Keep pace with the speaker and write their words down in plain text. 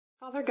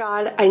Father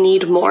God, I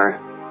need more.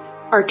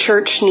 Our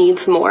church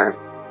needs more.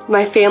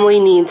 My family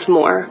needs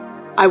more.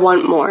 I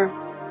want more.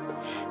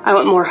 I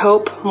want more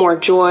hope, more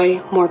joy,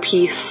 more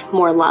peace,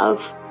 more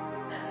love.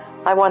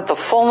 I want the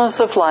fullness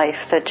of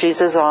life that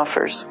Jesus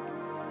offers.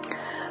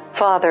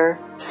 Father,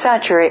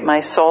 saturate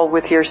my soul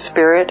with your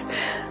Spirit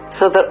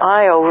so that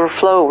I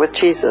overflow with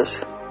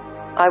Jesus.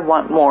 I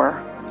want more.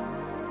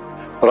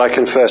 But I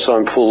confess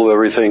I'm full of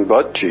everything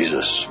but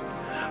Jesus.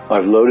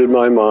 I've loaded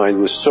my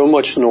mind with so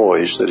much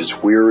noise that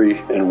it's weary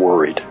and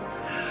worried.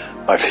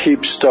 I've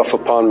heaped stuff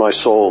upon my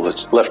soul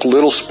that's left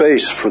little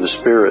space for the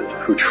Spirit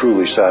who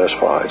truly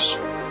satisfies.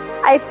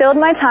 I filled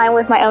my time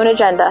with my own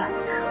agenda.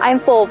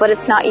 I'm full, but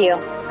it's not you.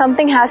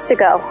 Something has to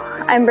go.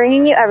 I'm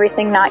bringing you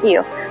everything, not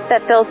you,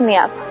 that fills me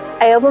up.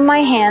 I open my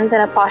hands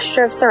in a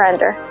posture of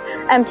surrender.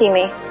 Empty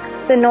me.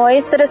 The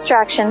noise, the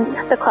distractions,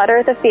 the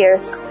clutter, the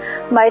fears,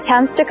 my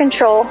attempts to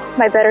control,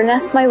 my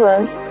bitterness, my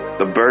wounds,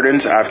 the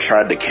burdens I've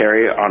tried to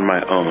carry on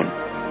my own,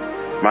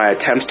 my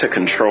attempts to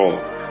control,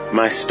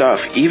 my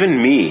stuff,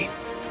 even me.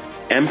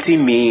 Empty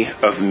me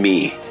of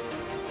me.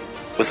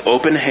 With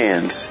open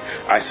hands,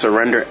 I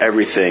surrender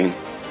everything,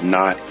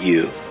 not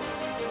you.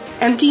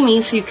 Empty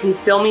me so you can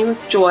fill me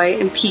with joy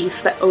and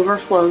peace that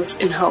overflows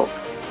in hope.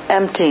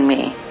 Empty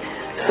me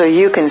so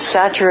you can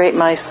saturate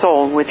my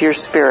soul with your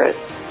Spirit.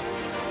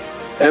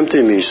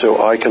 Empty me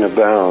so I can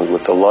abound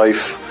with the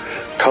life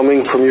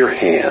coming from your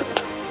hand.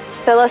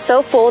 Fill us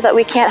so full that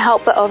we can't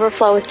help but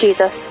overflow with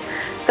Jesus.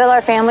 Fill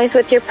our families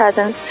with your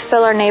presence.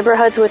 Fill our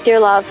neighborhoods with your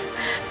love.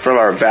 Fill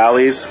our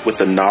valleys with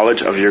the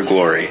knowledge of your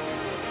glory.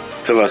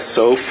 Fill us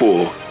so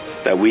full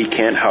that we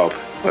can't help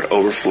but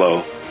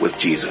overflow with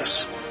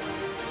Jesus.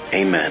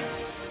 Amen.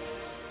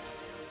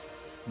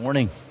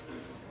 Morning.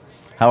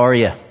 How are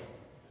you?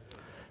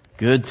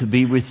 Good to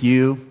be with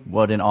you.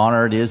 What an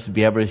honor it is to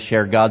be able to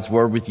share God's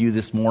Word with you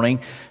this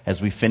morning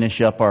as we finish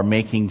up our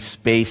Making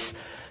Space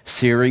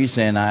series.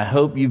 And I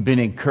hope you've been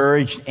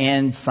encouraged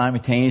and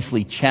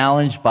simultaneously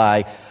challenged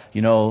by,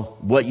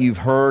 what you've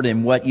heard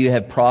and what you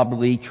have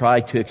probably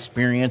tried to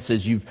experience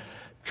as you've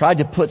tried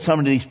to put some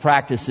of these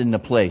practices into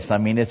place. I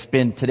mean,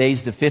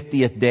 today's the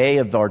 50th day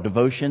of our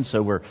devotion,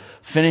 so we're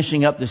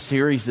finishing up the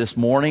series this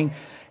morning.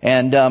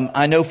 And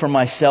I know for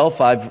myself,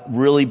 I've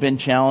really been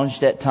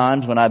challenged at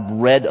times when I've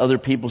read other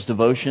people's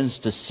devotions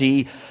to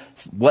see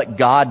what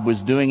God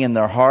was doing in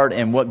their heart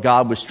and what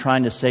God was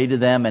trying to say to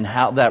them and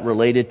how that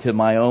related to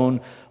my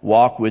own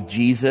walk with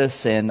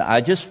Jesus. And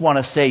I just want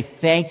to say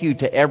thank you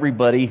to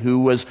everybody who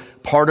was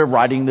part of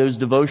writing those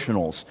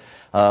devotionals.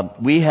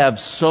 We have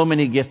so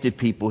many gifted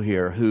people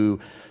here who,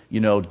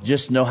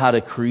 just know how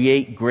to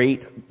create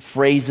great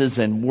phrases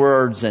and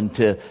words and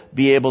to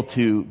be able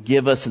to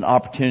give us an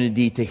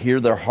opportunity to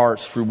hear their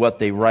hearts through what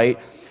they write.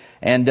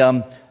 And,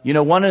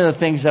 one of the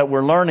things that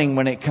we're learning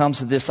when it comes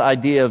to this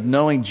idea of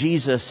knowing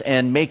Jesus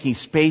and making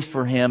space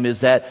for Him is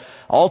that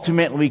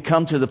ultimately we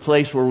come to the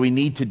place where we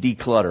need to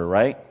declutter,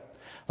 right?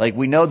 Like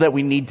we know that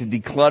we need to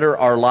declutter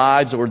our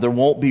lives or there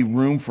won't be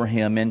room for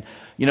Him. And,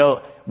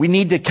 we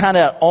need to kind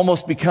of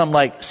almost become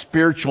like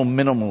spiritual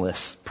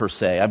minimalists per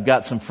se. I've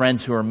got some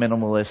friends who are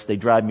minimalists. They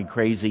drive me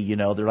crazy.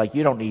 They're like,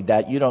 you don't need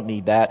that. You don't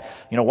need that.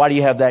 Why do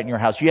you have that in your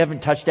house? You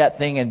haven't touched that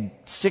thing in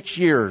 6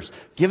 years.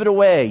 Give it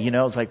away.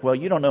 It's like, well,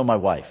 you don't know my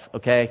wife.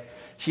 Okay.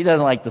 She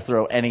doesn't like to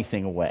throw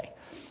anything away.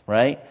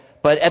 Right.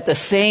 But at the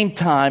same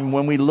time,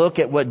 when we look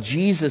at what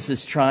Jesus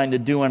is trying to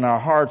do in our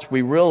hearts,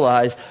 we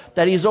realize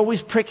that He's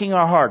always pricking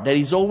our heart, that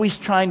He's always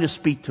trying to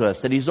speak to us,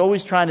 that He's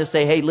always trying to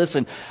say, hey,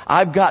 listen,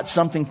 I've got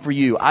something for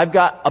you. I've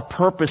got a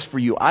purpose for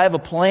you. I have a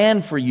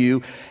plan for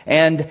you.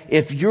 And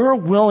if you're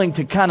willing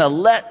to kind of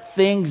let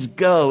things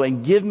go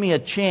and give me a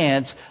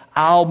chance,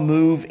 I'll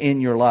move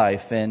in your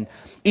life. And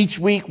each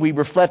week we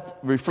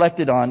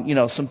reflected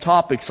on, some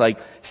topics like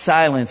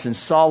silence and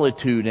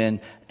solitude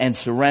and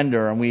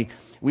surrender. And we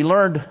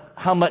learned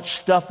how much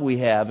stuff we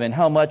have and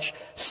how much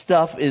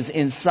stuff is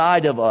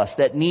inside of us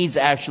that needs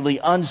actually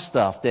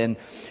unstuffed.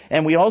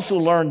 And we also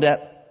learned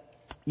that,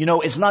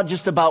 it's not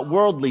just about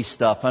worldly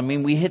stuff. I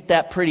mean, we hit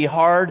that pretty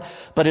hard,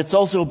 but it's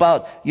also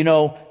about,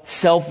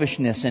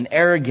 selfishness and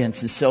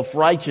arrogance and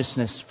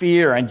self-righteousness,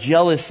 fear and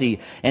jealousy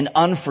and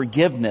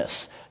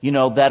unforgiveness,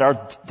 that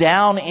are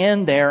down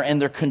in there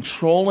and they're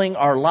controlling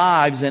our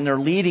lives and they're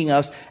leading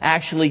us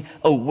actually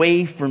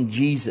away from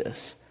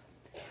Jesus.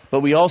 But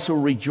we also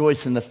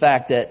rejoice in the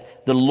fact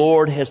that the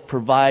Lord has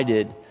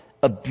provided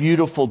a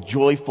beautiful,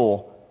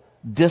 joyful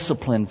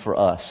discipline for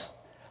us.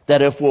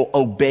 That if we'll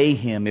obey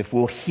Him, if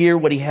we'll hear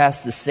what He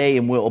has to say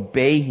and we'll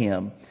obey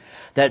Him,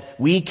 that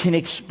we can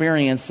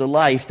experience the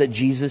life that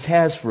Jesus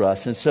has for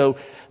us. And so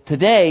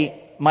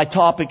today, my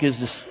topic is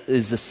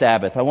the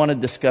Sabbath. I want to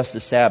discuss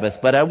the Sabbath,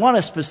 but I want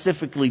to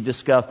specifically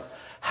discuss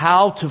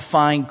how to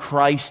find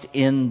Christ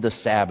in the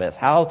Sabbath.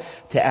 How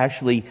to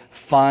actually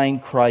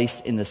find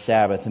Christ in the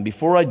Sabbath. And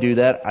before I do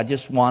that, I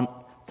just want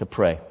to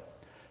pray.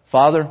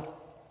 Father,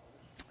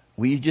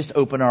 will you just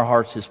open our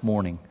hearts this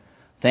morning?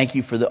 Thank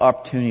you for the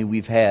opportunity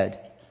we've had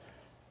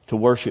to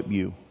worship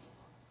you.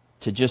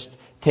 To just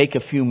take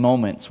a few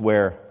moments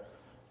where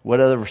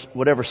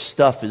whatever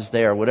stuff is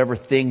there, whatever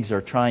things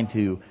are trying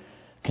to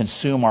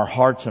consume our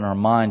hearts and our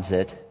minds,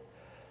 that,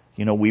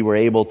 we were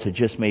able to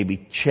just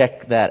maybe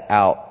check that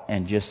out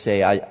and just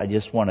say, I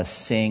just want to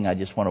sing, I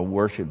just want to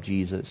worship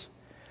Jesus.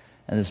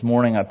 And this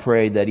morning I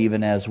pray that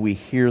even as we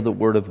hear the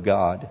Word of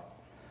God,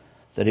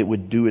 that it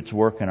would do its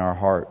work in our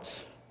hearts,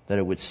 that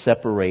it would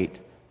separate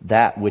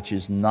that which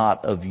is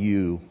not of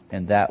you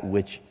and that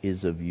which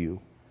is of you.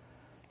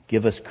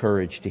 Give us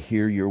courage to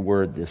hear your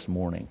word this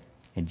morning.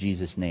 In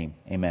Jesus' name,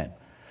 amen.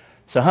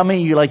 So how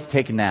many of you like to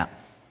take a nap?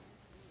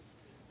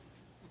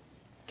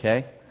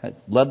 Okay, I'd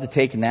love to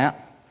take a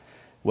nap.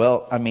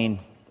 Well,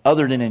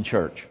 other than in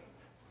church,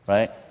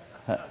 right?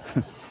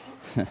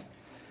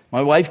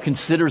 My wife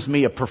considers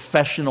me a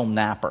professional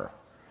napper.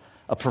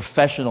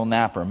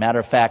 Matter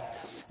of fact,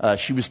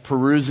 she was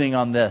perusing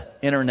on the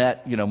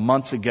internet,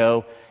 months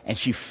ago, and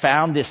she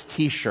found this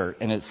T-shirt,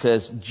 and it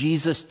says,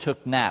 "Jesus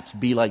took naps,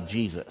 be like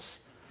Jesus."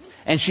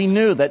 And she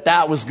knew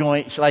that was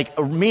going,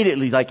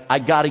 immediately, I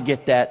gotta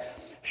get that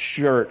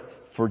shirt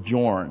for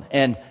Jorn.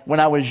 And when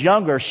I was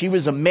younger, she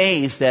was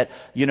amazed that,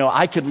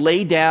 I could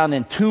lay down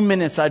in 2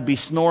 minutes I'd be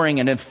snoring,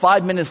 and then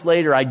 5 minutes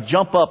later I'd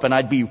jump up and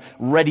I'd be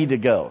ready to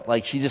go.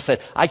 She just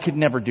said, I could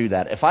never do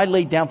that. If I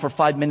laid down for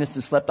 5 minutes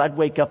and slept, I'd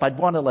wake up, I'd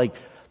want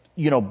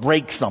to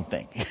break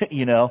something,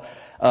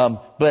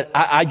 But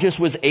I just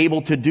was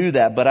able to do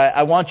that. But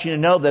I want you to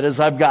know that as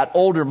I've got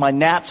older, my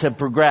naps have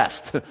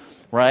progressed.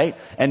 Right?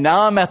 And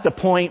now I'm at the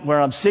point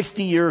where I'm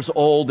 60 years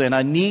old and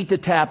I need to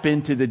tap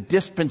into the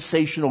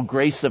dispensational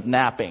grace of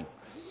napping.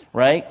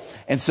 Right?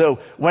 And so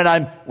when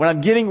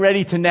I'm getting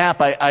ready to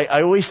nap,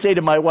 I always say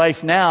to my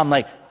wife now, I'm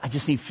like, I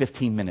just need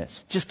 15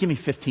 minutes. Just give me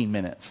 15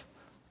 minutes.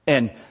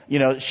 And,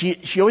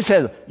 she always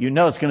says,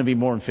 it's going to be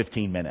more than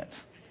 15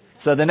 minutes.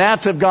 So the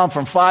naps have gone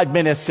from 5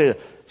 minutes to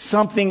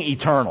something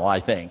eternal, I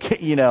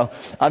think.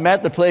 I'm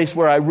at the place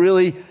where I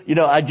really,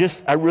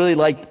 I really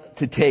like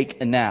to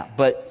take a nap.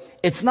 But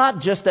it's not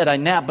just that I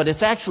nap, but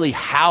it's actually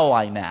how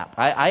I nap.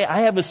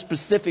 I have a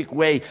specific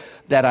way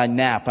that I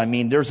nap.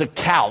 There's a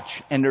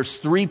couch, and there's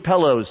 3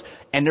 pillows,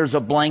 and there's a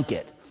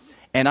blanket.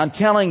 And I'm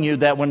telling you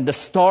that when the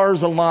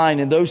stars align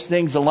and those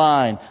things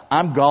align,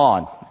 I'm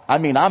gone.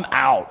 I'm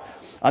out.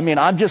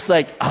 I'm just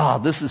like,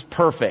 this is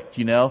perfect,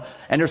 And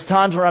there's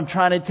times where I'm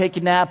trying to take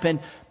a nap and,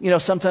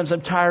 sometimes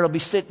I'm tired. I'll be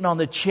sitting on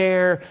the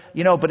chair,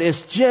 but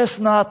it's just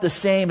not the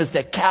same as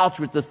that couch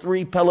with the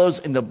 3 pillows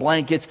and the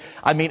blankets.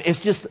 It's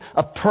just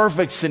a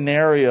perfect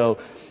scenario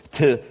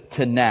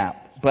to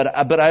nap.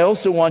 But I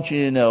also want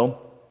you to know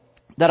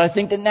that I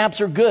think that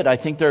naps are good. I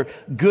think they're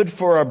good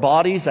for our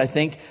bodies. I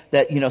think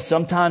that,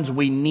 sometimes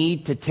we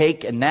need to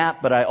take a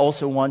nap, but I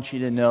also want you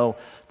to know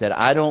that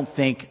I don't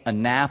think a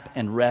nap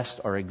and rest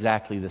are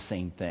exactly the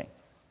same thing.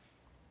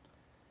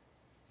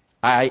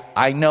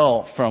 I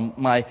know from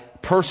my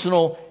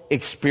personal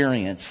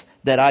experience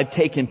that I've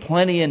taken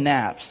plenty of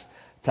naps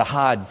to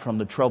hide from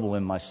the trouble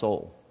in my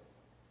soul.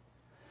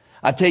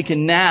 I've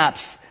taken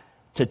naps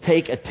to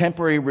take a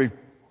temporary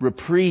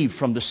reprieve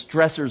from the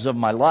stressors of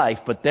my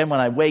life, but then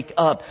when I wake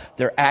up,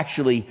 they're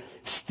actually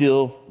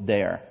still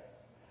there,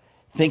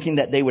 thinking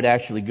that they would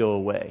actually go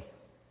away.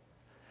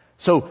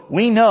 So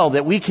we know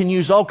that we can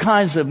use all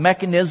kinds of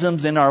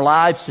mechanisms in our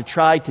lives to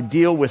try to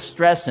deal with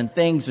stress and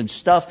things and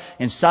stuff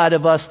inside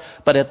of us.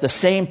 But at the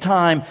same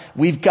time,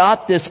 we've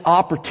got this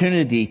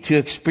opportunity to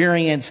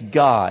experience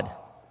God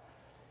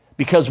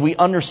because we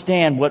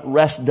understand what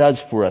rest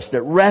does for us.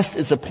 That rest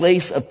is a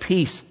place of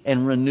peace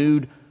and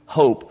renewed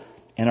hope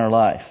in our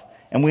life.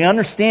 And when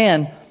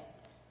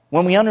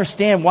we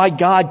understand why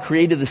God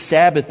created the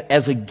Sabbath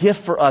as a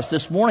gift for us,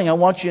 this morning I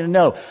want you to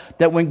know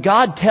that when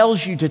God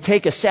tells you to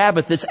take a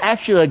Sabbath, it's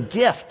actually a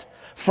gift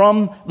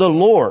from the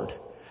Lord.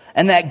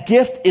 And that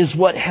gift is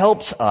what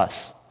helps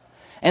us.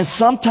 And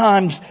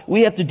sometimes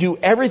we have to do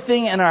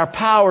everything in our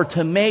power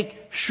to make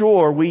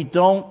sure we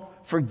don't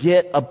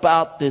forget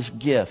about this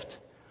gift.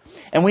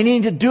 And we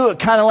need to do it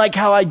kind of like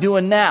how I do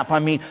a nap.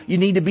 You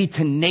need to be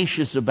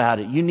tenacious about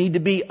it. You need to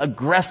be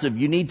aggressive.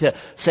 You need to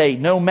say,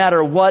 no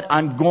matter what,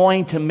 I'm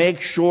going to make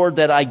sure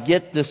that I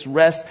get this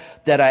rest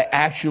that I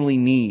actually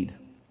need.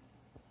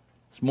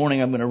 This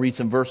morning I'm going to read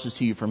some verses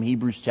to you from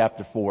Hebrews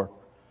chapter 4.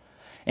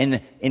 And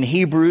in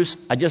Hebrews,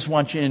 I just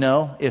want you to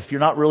know, if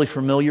you're not really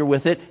familiar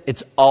with it,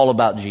 it's all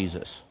about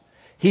Jesus.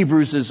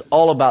 Hebrews is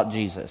all about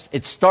Jesus.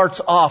 It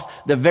starts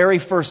off, the very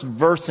first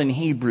verse in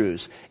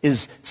Hebrews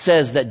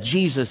says that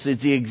Jesus is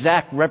the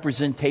exact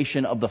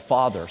representation of the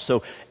Father.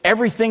 So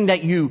everything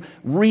that you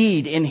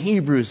read in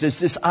Hebrews is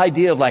this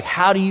idea of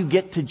how do you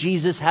get to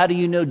Jesus? How do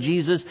you know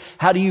Jesus?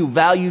 How do you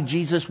value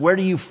Jesus? Where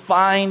do you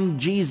find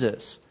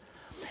Jesus?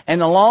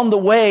 And along the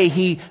way,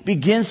 he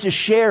begins to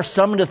share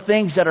some of the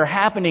things that are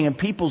happening in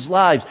people's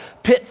lives,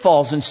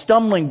 pitfalls and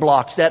stumbling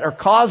blocks that are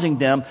causing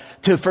them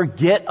to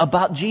forget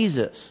about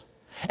Jesus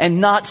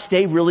and not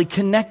stay really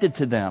connected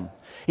to them.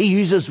 He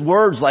uses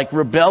words like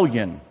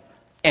rebellion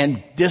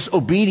and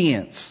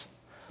disobedience.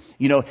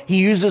 He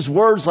uses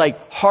words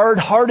like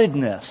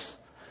hard-heartedness.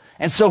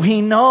 And so he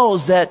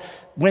knows that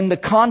when the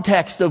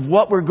context of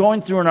what we're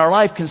going through in our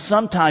life can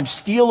sometimes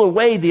steal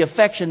away the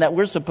affection that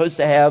we're supposed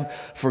to have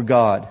for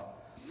God.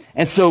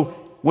 And so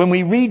when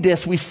we read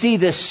this, we see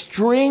this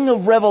string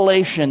of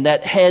revelation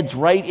that heads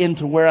right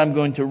into where I'm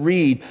going to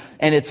read.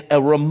 And it's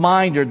a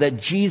reminder that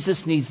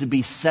Jesus needs to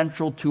be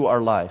central to our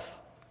life.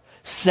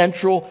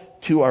 Central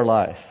to our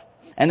life.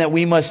 And that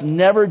we must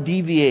never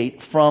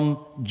deviate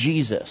from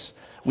Jesus.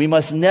 We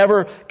must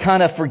never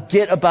kind of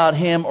forget about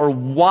Him or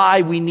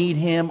why we need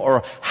Him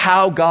or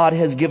how God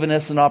has given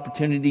us an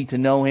opportunity to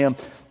know Him,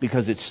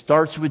 because it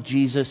starts with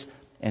Jesus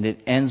and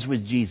it ends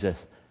with Jesus.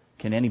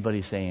 Can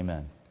anybody say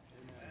amen?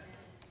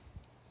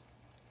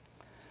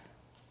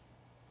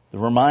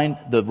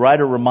 The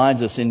writer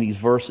reminds us in these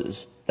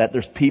verses that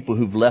there's people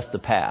who've left the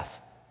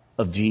path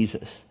of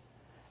Jesus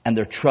and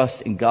their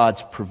trust in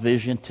God's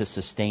provision to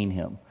sustain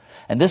Him.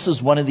 And this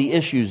is one of the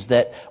issues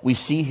that we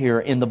see here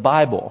in the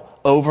Bible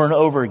over and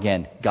over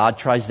again. God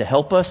tries to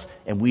help us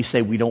and we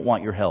say we don't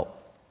want your help.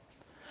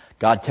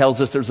 God tells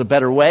us there's a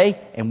better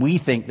way and we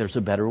think there's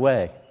a better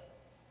way.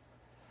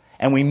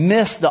 And we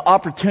miss the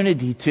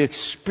opportunity to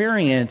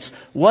experience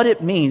what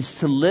it means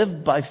to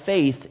live by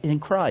faith in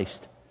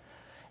Christ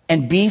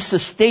and be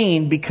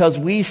sustained because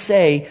we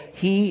say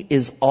He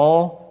is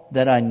all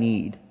that I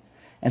need.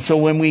 And so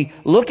when we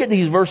look at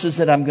these verses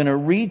that I'm going to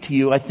read to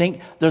you, I think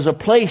there's a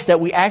place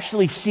that we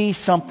actually see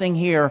something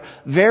here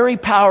very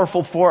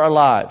powerful for our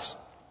lives.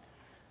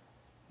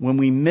 When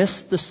we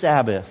miss the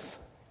Sabbath,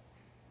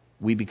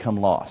 we become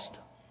lost.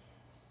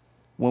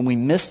 When we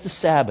miss the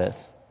Sabbath,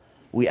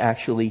 we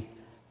actually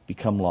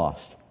become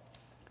lost.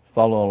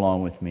 Follow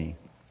along with me.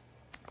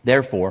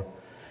 Therefore,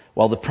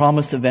 while the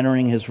promise of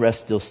entering His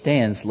rest still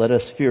stands, let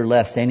us fear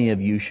lest any of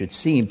you should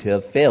seem to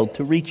have failed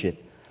to reach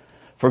it.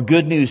 For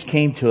good news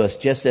came to us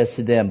just as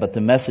to them, but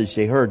the message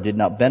they heard did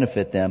not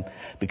benefit them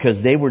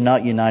because they were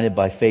not united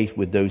by faith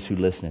with those who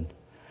listened.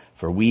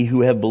 For we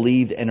who have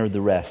believed enter the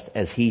rest,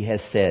 as He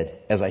has said,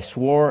 as I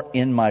swore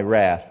in my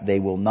wrath, they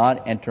will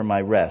not enter my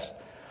rest,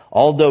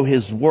 although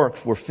His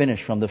works were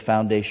finished from the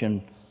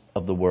foundation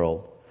of the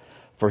world.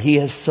 For He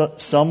has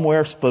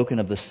somewhere spoken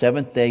of the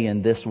seventh day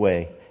in this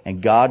way,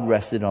 and God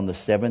rested on the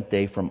seventh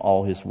day from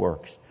all His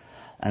works.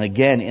 And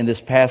again, in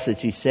this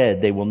passage He said,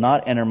 they will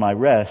not enter my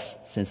rest,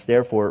 since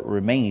therefore it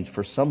remains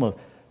for some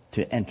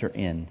to enter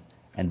in.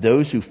 And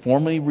those who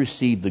formerly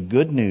received the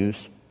good news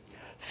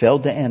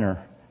failed to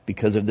enter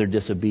because of their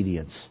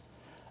disobedience.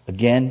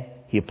 Again,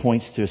 He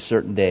appoints to a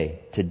certain day,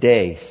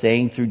 today,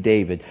 saying through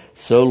David,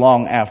 so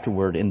long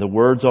afterward, in the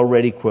words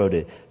already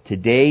quoted,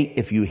 today,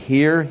 if you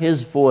hear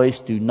His voice,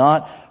 do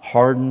not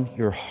harden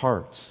your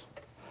hearts.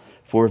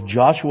 For if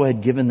Joshua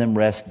had given them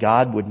rest,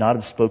 God would not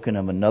have spoken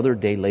of another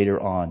day later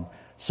on.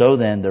 So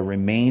then, there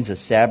remains a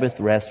Sabbath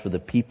rest for the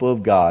people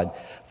of God.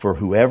 For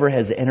whoever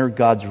has entered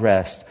God's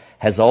rest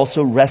has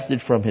also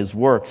rested from his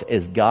works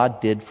as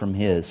God did from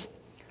His.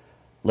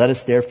 Let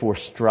us therefore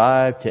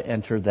strive to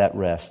enter that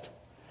rest,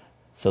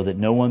 so that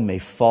no one may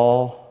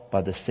fall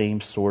by the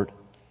same sort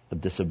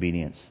of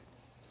disobedience.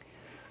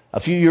 A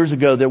few years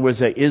ago, there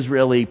was an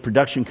Israeli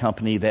production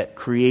company that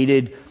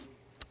created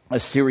a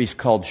series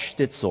called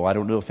Shtisel. I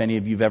don't know if any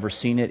of you have ever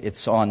seen it.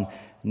 It's on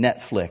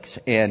Netflix.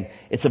 And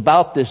it's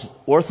about this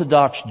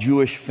Orthodox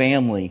Jewish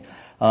family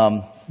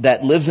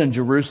that lives in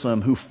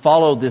Jerusalem who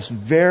follow this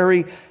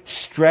very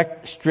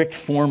strict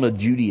form of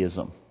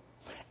Judaism.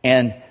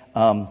 And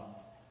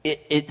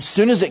as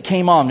soon as it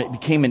came on, it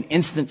became an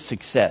instant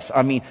success.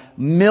 I mean,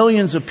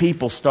 millions of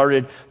people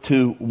started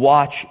to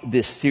watch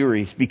this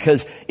series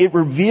because it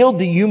revealed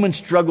the human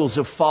struggles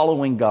of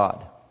following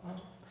God.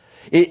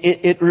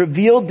 It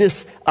revealed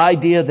this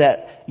idea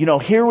that,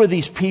 here were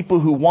these people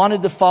who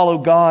wanted to follow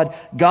God.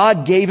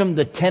 God gave them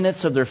the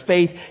tenets of their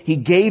faith. He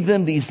gave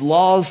them these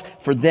laws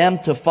for them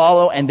to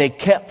follow, and they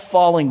kept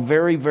falling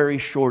very, very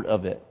short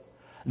of it.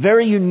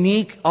 Very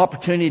unique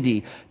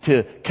opportunity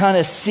to kind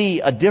of see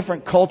a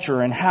different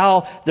culture and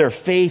how their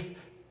faith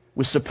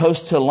was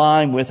supposed to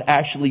align with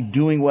actually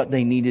doing what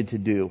they needed to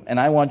do. And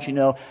I want you to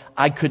know,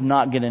 I could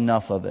not get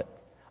enough of it.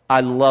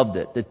 I loved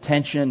it. The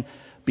tension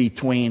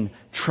between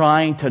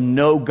trying to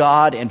know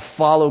God and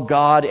follow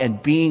God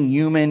and being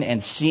human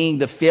and seeing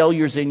the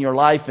failures in your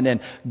life and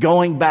then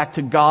going back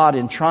to God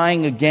and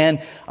trying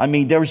again. I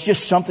mean, there was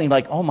just something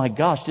like, oh my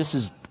gosh,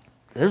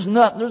 there's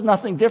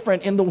nothing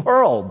different in the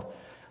world.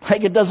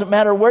 Like, it doesn't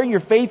matter where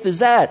your faith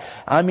is at.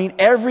 I mean,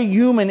 every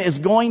human is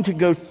going to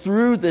go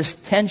through this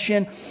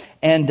tension.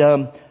 And,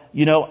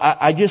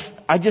 I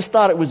just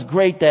thought it was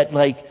great that,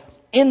 like,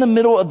 in the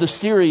middle of the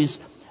series,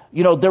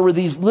 there were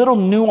these little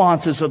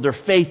nuances of their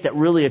faith that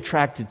really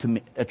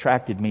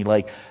attracted me.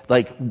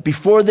 Like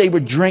before they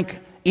would drink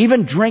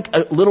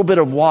a little bit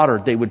of water,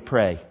 they would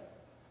pray.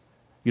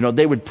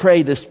 They would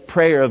pray this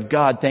prayer of,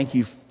 God, thank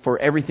you for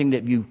everything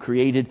that you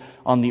created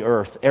on the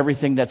earth,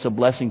 everything that's a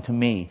blessing to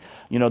me.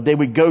 They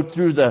would go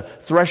through the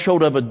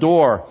threshold of a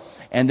door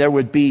and there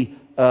would be,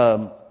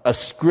 a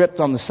script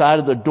on the side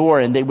of the door,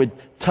 and they would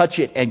touch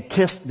it and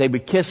kiss. They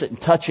would kiss it and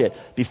touch it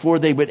before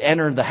they would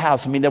enter the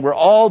house. I mean, there were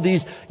all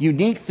these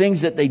unique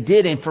things that they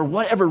did, and for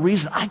whatever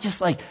reason,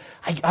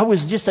 I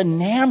was just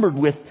enamored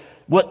with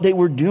what they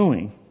were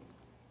doing.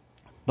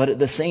 But at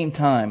the same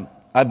time,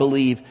 I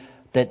believe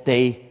that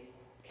they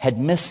had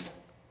missed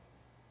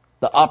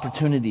the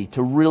opportunity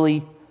to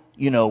really,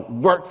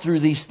 work through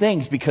these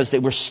things because they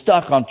were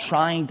stuck on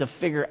trying to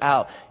figure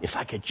out, if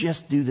I could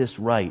just do this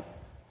right,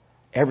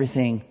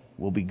 everything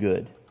will be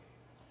good.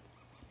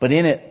 But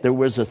in it, there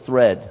was a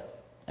thread.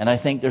 And I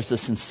think there's a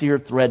sincere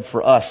thread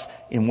for us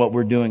in what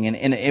we're doing.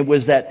 And it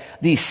was that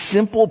these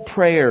simple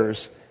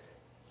prayers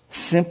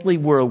simply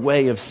were a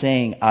way of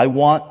saying, I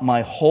want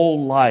my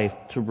whole life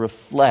to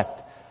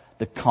reflect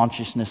the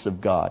consciousness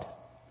of God.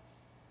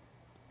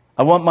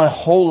 I want my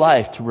whole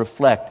life to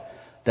reflect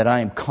that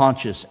I am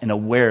conscious and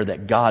aware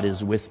that God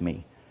is with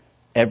me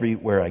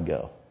everywhere I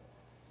go.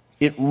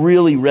 It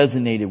really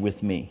resonated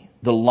with me.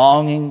 The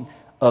longing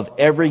of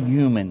every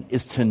human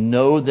is to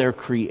know their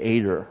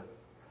Creator,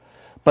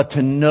 but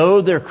to know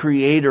their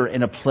Creator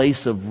in a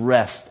place of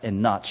rest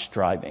and not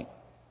striving.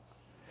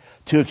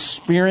 To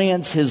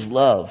experience His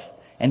love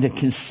and to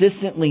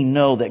consistently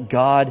know that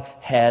God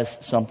has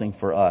something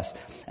for us.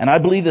 And I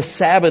believe the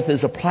Sabbath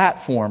is a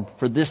platform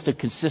for this to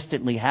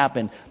consistently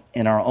happen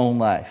in our own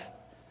life.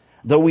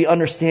 Though we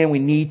understand we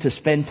need to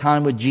spend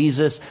time with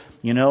Jesus,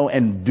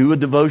 and do a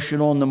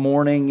devotional in the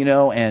morning,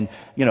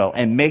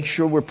 and make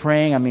sure we're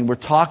praying. I mean, we're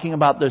talking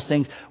about those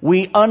things.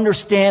 We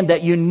understand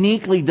that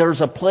uniquely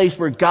there's a place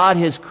where God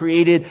has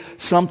created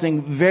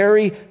something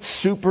very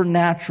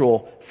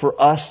supernatural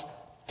for us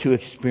to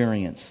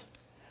experience.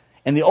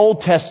 In the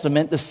Old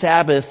Testament, the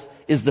Sabbath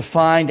is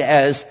defined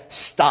as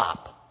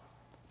stop.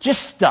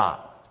 Just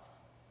stop.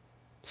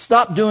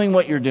 Stop doing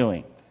what you're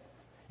doing.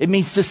 It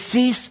means to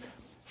cease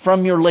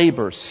from your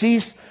labor.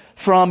 Cease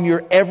from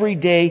your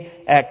everyday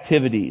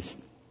activities.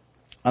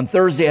 On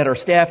Thursday at our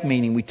staff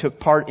meeting, we took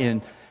part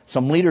in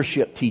some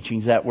leadership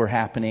teachings that were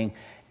happening.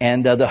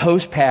 And the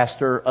host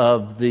pastor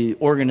of the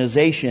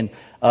organization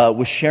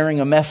was sharing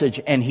a message,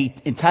 and he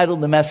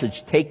entitled the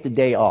message, Take the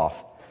Day Off.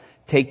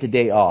 Take the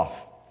day off.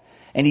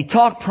 And he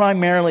talked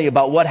primarily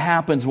about what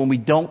happens when we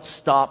don't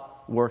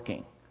stop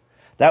working.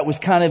 That was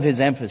kind of his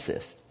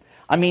emphasis.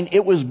 I mean,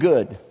 it was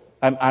good.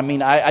 I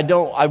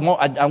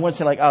won't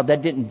say like, oh,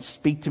 that didn't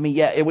speak to me.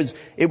 Yeah, it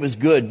was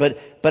good.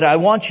 But I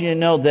want you to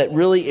know that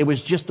really it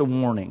was just a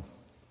warning.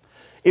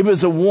 It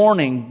was a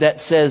warning that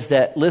says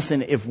that,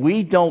 listen, if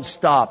we don't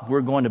stop,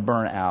 we're going to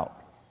burn out.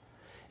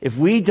 If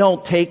we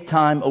don't take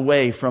time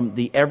away from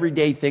the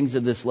everyday things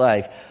of this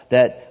life,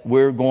 that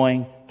we're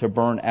going to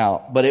burn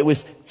out. But it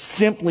was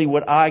simply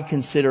what I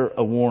consider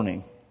a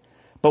warning.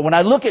 But when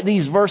I look at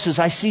these verses,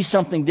 I see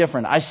something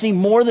different. I see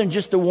more than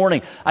just a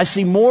warning. I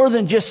see more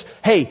than just,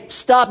 hey,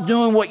 stop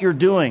doing what you're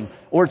doing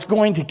or it's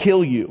going to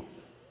kill you.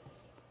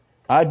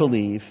 I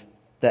believe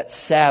that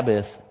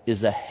Sabbath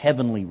is a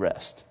heavenly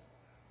rest.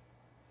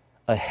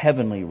 A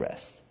heavenly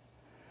rest.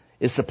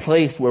 It's a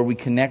place where we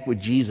connect with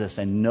Jesus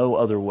and no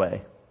other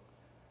way.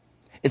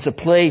 It's a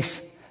place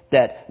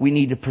that we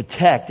need to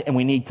protect and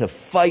we need to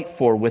fight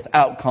for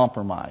without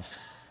compromise.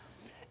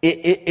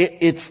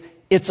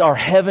 It's our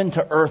heaven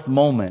to earth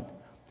moment.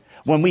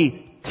 When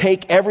we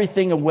take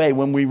everything away,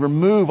 when we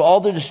remove all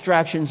the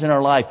distractions in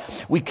our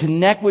life, we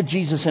connect with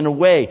Jesus in a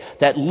way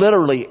that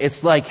literally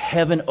it's like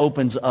heaven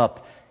opens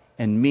up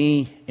and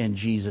me and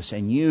Jesus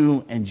and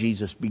you and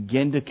Jesus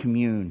begin to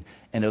commune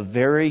in a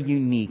very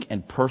unique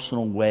and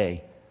personal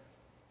way.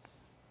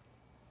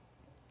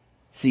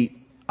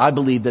 See, I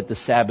believe that the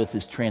Sabbath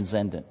is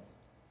transcendent.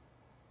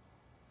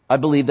 I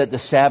believe that the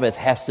Sabbath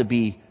has to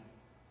be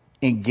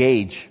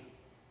engaged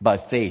by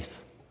faith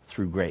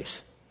through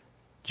grace,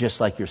 just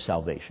like your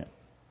salvation.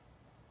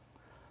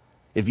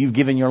 If you've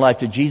given your life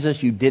to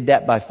Jesus, you did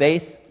that by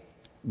faith.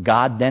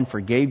 God then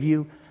forgave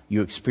you.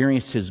 You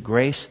experienced His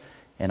grace.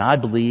 And I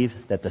believe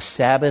that the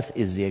Sabbath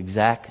is the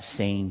exact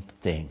same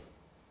thing.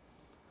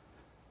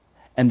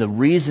 And the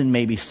reason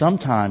maybe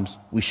sometimes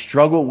we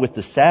struggle with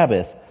the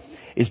Sabbath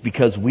is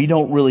because we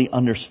don't really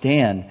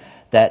understand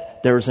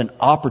that there's an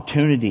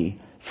opportunity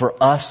for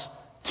us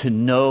to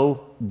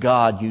know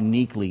God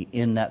uniquely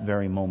in that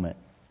very moment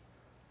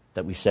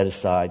that we set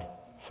aside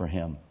for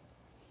Him.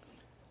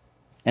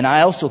 And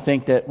I also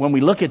think that when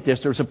we look at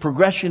this, there's a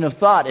progression of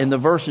thought in the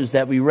verses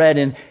that we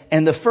read.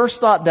 And the first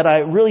thought that I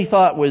really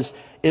thought was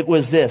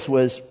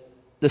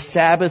the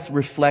Sabbath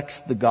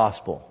reflects the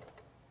gospel.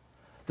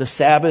 The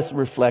Sabbath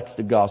reflects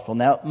the gospel.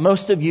 Now,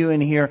 most of you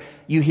in here,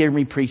 you hear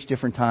me preach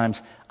different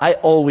times. I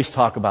always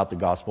talk about the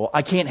gospel.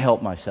 I can't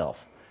help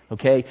myself.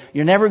 Okay?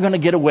 You're never going to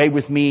get away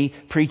with me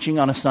preaching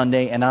on a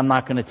Sunday and I'm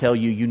not going to tell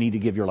you need to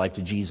give your life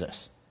to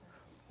Jesus.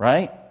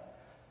 Right?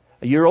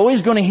 You're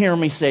always going to hear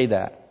me say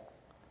that.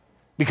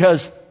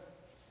 Because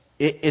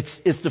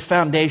it's the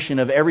foundation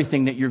of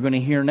everything that you're going to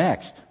hear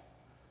next.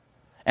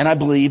 And I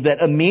believe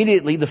that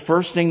immediately the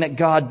first thing that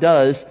God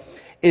does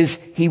is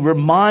He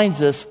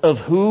reminds us of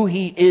who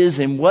He is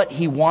and what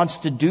He wants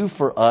to do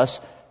for us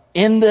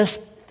in this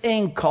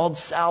thing called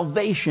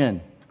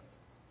salvation.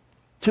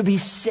 to be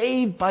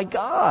saved by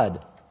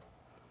God.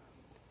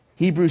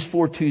 Hebrews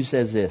 4:2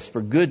 says this,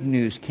 "For good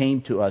news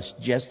came to us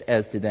just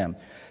as to them."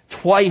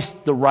 Twice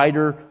the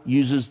writer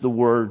uses the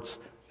words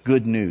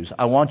good news.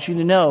 I want you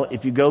to know,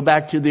 if you go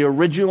back to the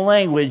original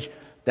language,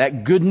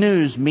 that good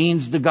news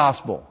means the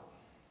gospel.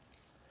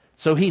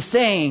 So he's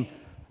saying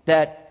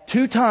that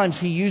 2 times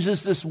he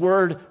uses this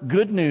word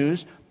good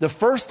news. The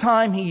first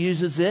time he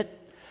uses it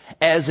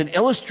as an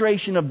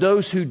illustration of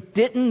those who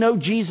didn't know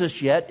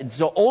Jesus yet. It's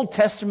an Old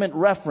Testament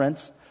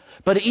reference.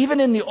 But even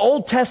in the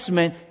Old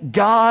Testament,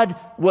 God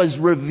was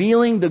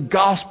revealing the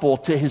gospel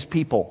to His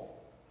people.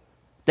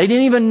 They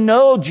didn't even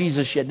know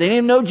Jesus yet. They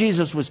didn't know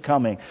Jesus was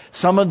coming.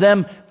 Some of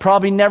them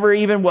probably never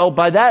even,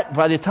 by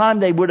the time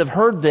they would have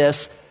heard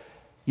this,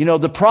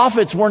 the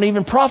prophets weren't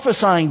even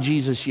prophesying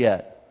Jesus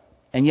yet.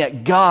 And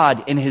yet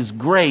God, in His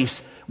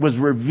grace, was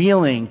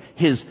revealing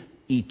His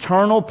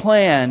eternal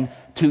plan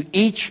to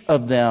each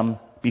of them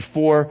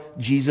before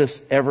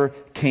Jesus ever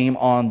came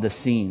on the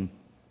scene.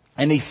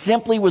 And He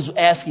simply was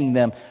asking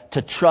them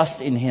to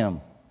trust in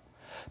Him.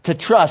 To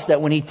trust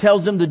that when He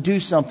tells them to do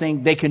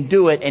something, they can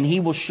do it, and He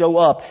will show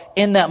up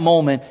in that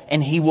moment,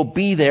 and He will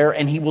be there,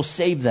 and He will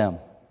save them.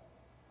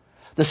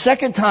 The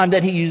second time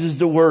that He uses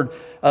the word,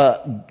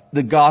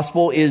 the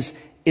gospel, is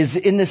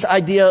in this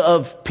idea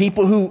of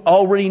people who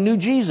already knew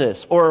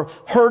Jesus or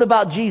heard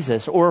about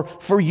Jesus, or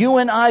for you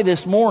and I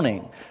this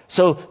morning.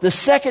 So the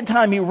second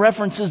time He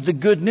references the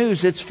good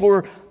news, it's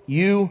for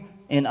you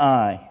and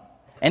I.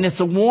 And it's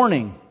a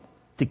warning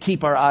to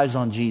keep our eyes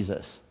on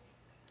Jesus,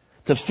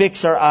 to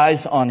fix our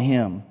eyes on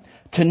Him,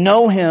 to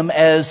know Him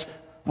as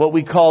what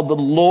we call the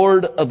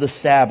Lord of the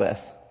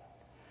Sabbath.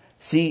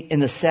 See, in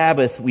the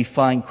Sabbath we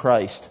find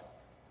Christ.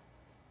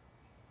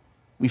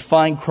 We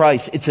find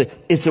Christ.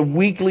 It's a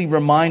weekly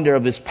reminder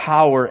of His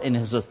power and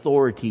His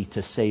authority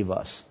to save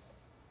us.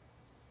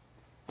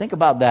 Think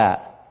about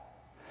that.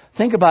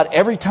 Think about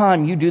every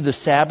time you do the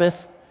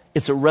Sabbath,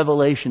 it's a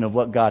revelation of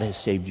what God has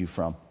saved you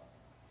from.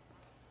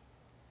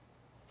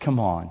 Come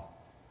on.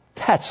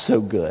 That's so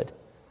good.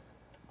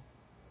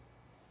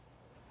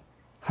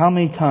 How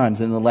many times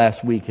in the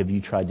last week have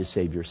you tried to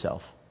save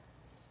yourself?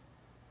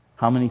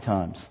 How many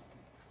times?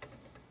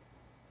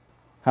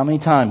 How many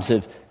times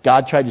have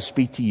God tried to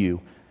speak to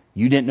you?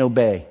 You didn't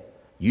obey.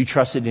 You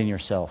trusted in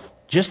yourself.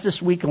 Just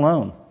this week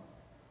alone.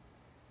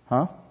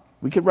 Huh?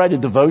 We could write a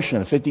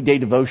devotion, a 50-day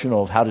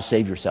devotional of how to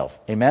save yourself.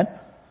 Amen?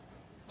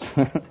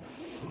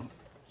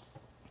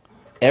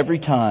 Every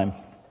time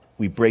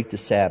we break the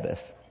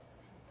Sabbath,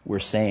 we're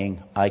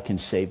saying, I can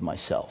save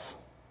myself.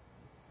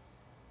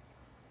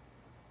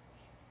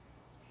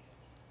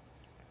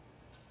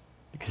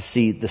 Because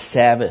see, the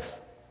Sabbath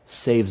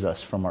saves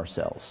us from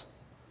ourselves.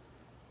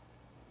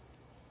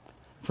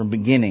 From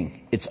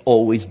beginning, it's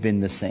always been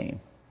the same.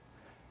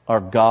 Our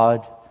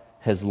God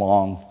has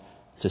longed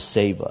to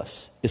save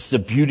us. It's the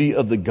beauty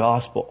of the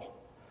gospel.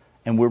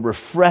 And we're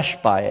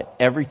refreshed by it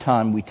every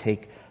time we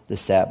take the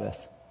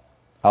Sabbath.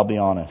 I'll be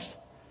honest.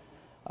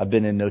 I've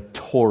been a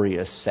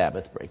notorious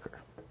Sabbath breaker.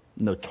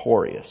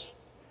 Notorious.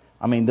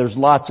 I mean, there's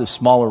lots of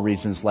smaller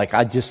reasons. Like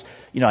I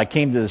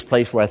came to this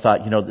place where I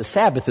thought, the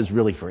Sabbath is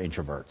really for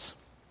introverts.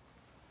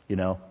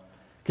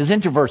 Because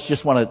introverts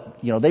just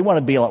want to, they want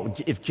to be alone.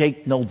 If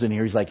Jake Knowles in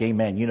here, he's like,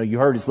 amen. You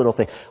heard his little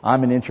thing.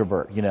 I'm an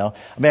introvert,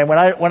 Man, when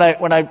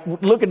I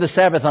look at the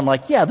Sabbath, I'm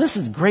like, yeah, this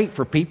is great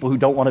for people who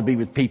don't want to be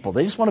with people.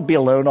 They just want to be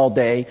alone all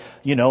day,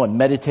 and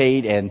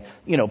meditate and,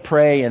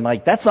 pray. And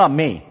that's not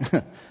me.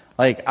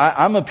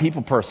 I'm a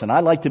people person. I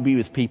like to be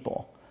with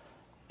people.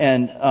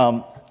 And,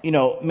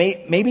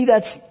 maybe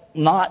that's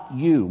not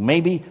you.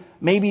 Maybe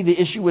the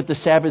issue with the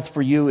Sabbath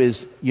for you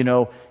is,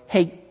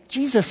 hey,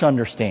 Jesus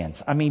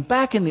understands. I mean,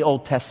 back in the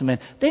Old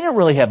Testament, they didn't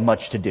really have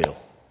much to do.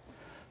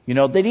 They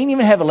didn't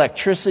even have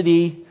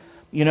electricity.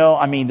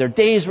 Their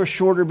days were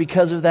shorter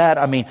because of that.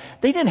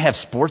 They didn't have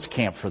sports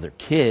camp for their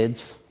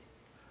kids,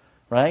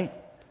 right?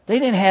 They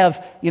didn't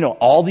have,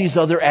 all these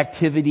other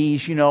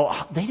activities,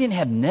 they didn't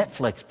have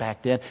Netflix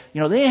back then.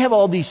 They didn't have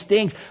all these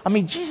things.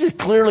 Jesus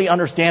clearly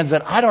understands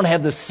that I don't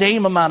have the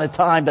same amount of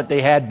time that they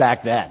had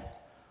back then.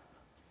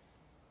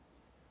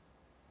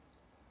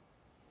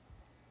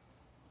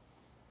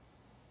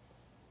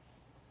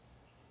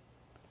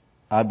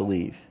 I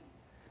believe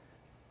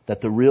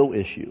that the real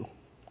issue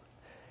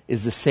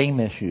is the same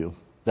issue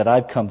that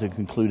I've come to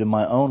conclude in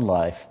my own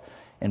life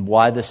and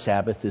why the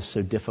Sabbath is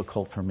so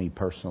difficult for me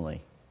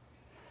personally.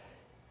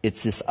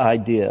 It's this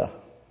idea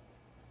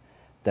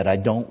that I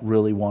don't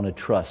really want to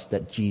trust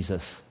that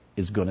Jesus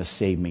is going to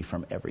save me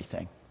from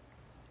everything.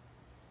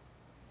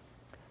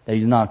 That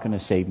He's not going to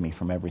save me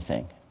from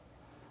everything.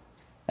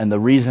 And the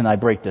reason I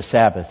break the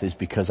Sabbath is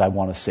because I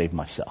want to save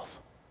myself.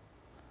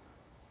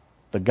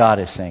 But God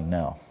is saying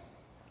no.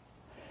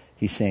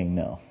 He's saying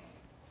no.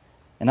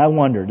 And I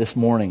wonder this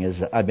morning,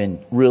 as I've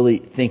been really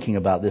thinking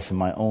about this in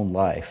my own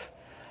life,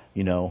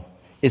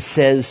 it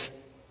says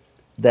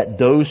that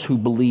those who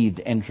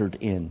believed entered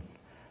in.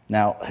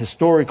 Now,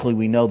 historically,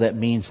 we know that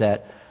means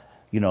that,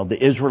 the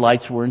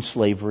Israelites were in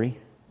slavery.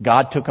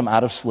 God took them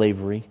out of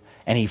slavery,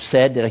 and He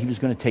said that He was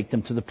going to take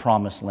them to the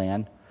promised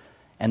land.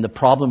 And the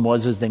problem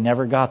was they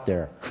never got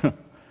there.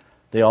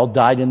 They all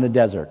died in the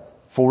desert.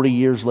 40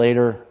 years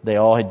later, they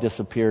all had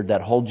disappeared.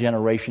 That whole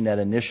generation that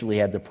initially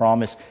had the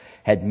promise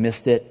had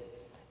missed it.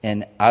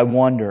 And I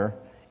wonder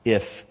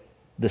if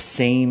the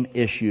same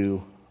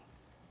issue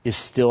is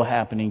still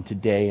happening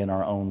today in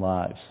our own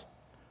lives.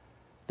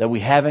 That we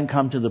haven't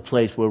come to the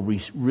place where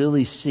we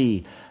really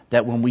see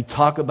that when we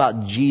talk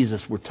about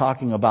Jesus, we're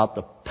talking about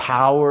the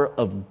power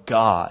of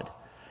God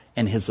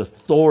and His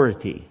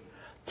authority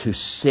to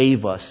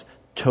save us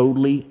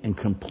totally and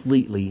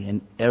completely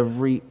in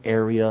every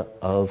area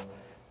of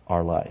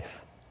our life.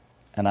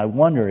 And I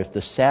wonder if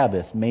the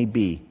Sabbath may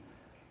be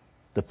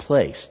the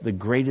place, the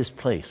greatest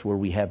place where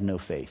we have no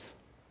faith.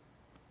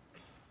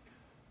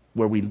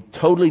 Where we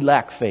totally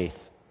lack faith.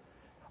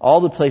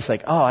 All the place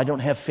like, oh, I don't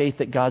have faith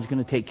that God's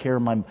going to take care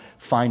of my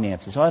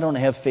finances. Oh, I don't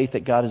have faith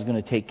that God is going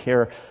to take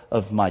care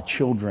of my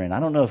children. I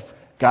don't know if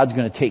God's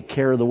going to take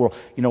care of the world.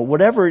 You know,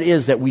 whatever it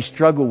is that we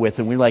struggle with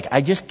and we're like,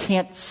 I just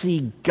can't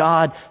see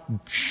God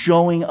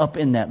showing up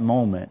in that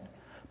moment.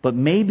 But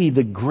maybe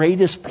the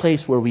greatest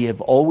place where we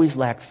have always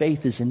lacked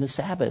faith is in the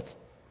Sabbath.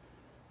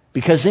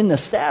 Because in the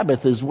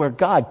Sabbath is where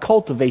God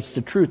cultivates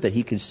the truth that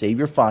He can save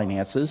your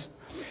finances.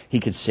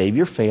 He can save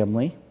your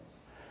family.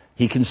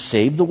 He can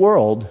save the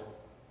world.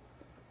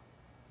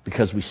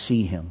 Because we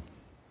see Him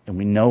and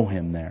we know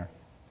Him there.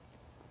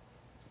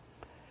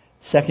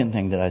 Second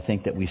thing that I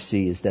think that we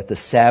see is that the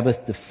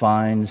Sabbath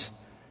defines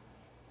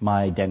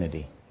my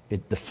identity.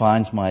 It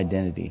defines my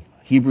identity.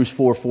 Hebrews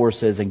 4:4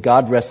 says, and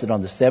God rested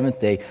on the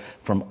seventh day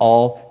from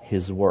all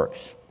His works.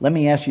 Let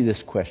me ask you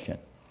this question.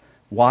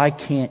 Why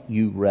can't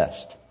you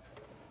rest?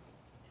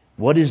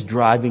 What is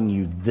driving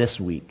you this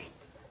week?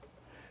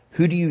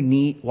 Who do you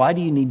need? Why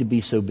do you need to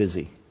be so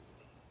busy?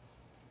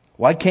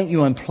 Why can't you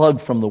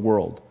unplug from the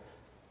world?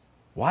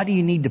 Why do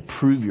you need to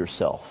prove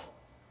yourself?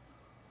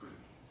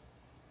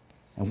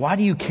 And why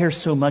do you care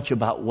so much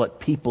about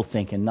what people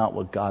think and not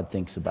what God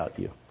thinks about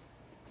you?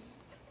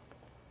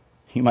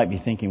 You might be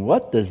thinking,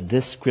 what does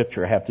this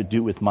scripture have to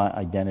do with my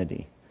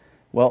identity?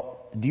 Well,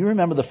 do you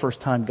remember the first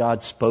time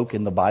God spoke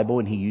in the Bible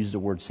and He used the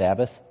word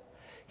Sabbath?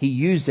 He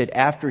used it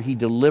after He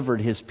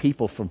delivered His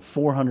people from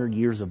 400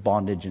 years of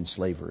bondage and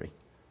slavery.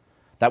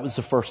 That was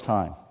the first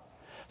time.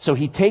 So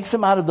He takes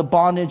them out of the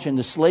bondage and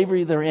the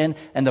slavery they're in,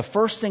 and the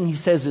first thing He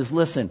says is,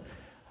 listen,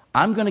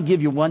 I'm going to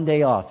give you one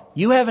day off.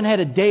 You haven't had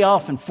a day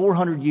off in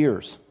 400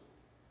 years.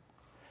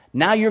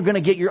 Now you're going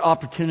to get your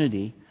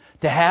opportunity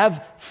to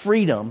have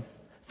freedom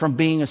from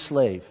being a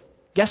slave.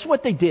 Guess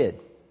what they did?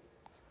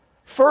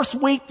 First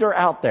week they're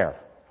out there,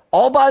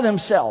 all by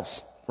themselves,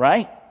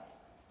 right?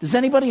 Does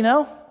anybody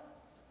know?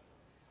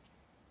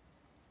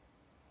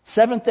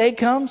 Seventh day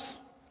comes.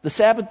 The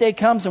Sabbath day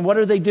comes, and what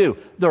do?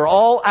 They're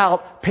all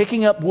out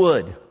picking up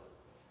wood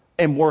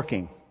and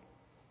working.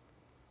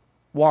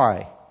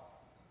 Why?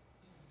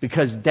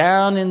 Because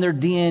down in their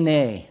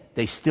DNA,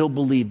 they still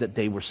believed that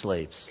they were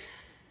slaves.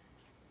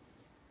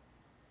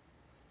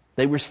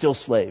 They were still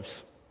slaves.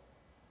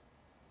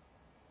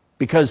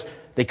 Because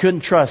they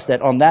couldn't trust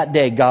that on that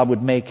day God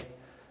would make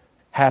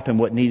happen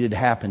what needed to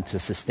happen to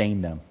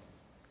sustain them.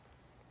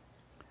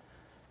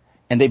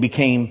 And they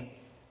became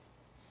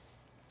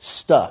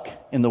stuck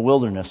in the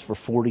wilderness for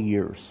 40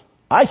 years.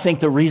 I think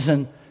the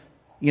reason,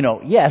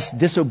 yes,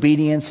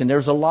 disobedience, and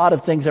there's a lot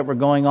of things that were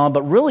going on,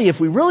 but really, if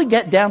we really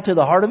get down to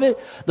the heart of it,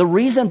 the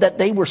reason that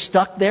they were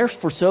stuck there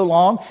for so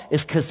long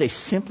is because they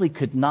simply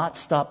could not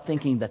stop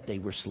thinking that they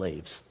were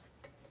slaves.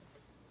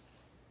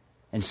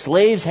 And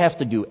slaves have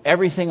to do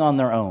everything on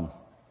their own.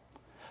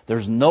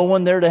 There's no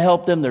one there to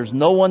help them. There's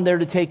no one there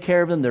to take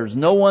care of them. There's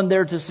no one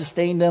there to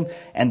sustain them.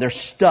 And they're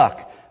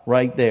stuck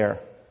right there.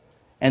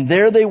 And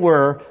there they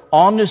were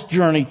on this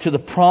journey to the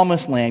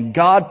promised land.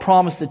 God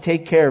promised to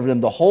take care of them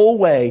the whole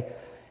way,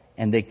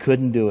 and they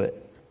couldn't do it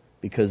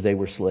because they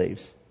were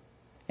slaves.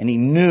 And He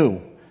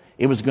knew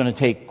it was going to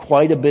take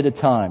quite a bit of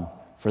time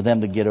for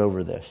them to get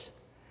over this.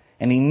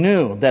 And He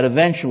knew that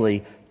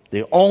eventually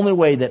the only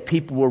way that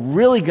people were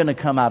really going to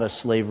come out of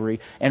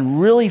slavery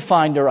and really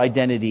find their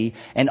identity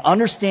and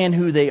understand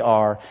who they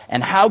are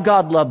and how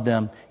God loved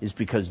them is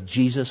because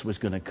Jesus was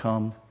going to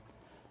come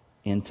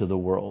into the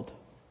world.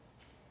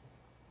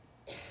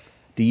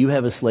 Do you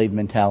have a slave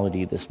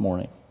mentality this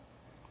morning?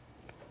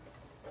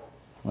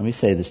 Let me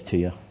say this to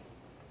you.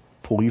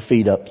 Pull your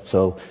feet up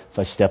so if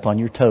I step on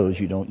your toes,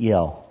 you don't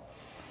yell.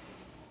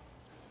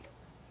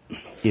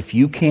 If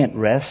you can't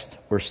rest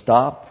or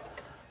stop,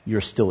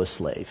 you're still a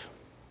slave.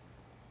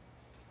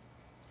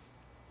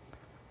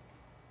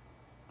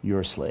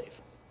 You're a slave.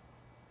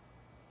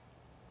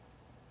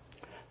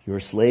 You're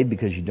a slave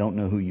because you don't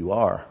know who you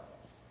are.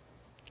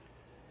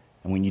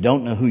 And when you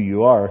don't know who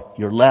you are,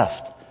 you're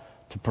left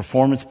to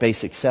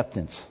performance-based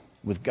acceptance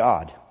with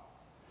God.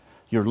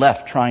 You're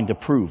left trying to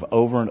prove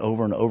over and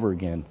over and over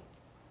again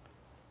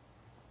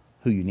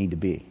who you need to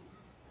be,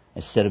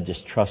 instead of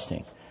just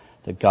trusting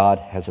that God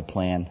has a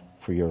plan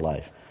for your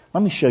life.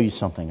 Let me show you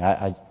something.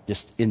 I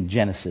just in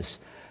Genesis,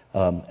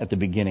 at the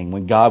beginning,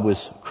 when God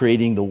was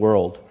creating the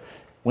world,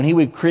 when He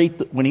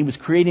was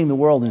creating the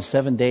world in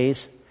 7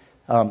 days,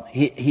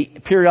 he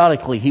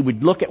periodically, he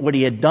would look at what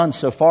he had done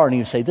so far and he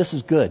would say, this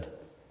is good.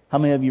 How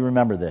many of you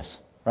remember this,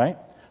 right?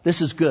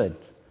 This is good.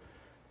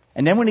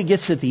 And then when he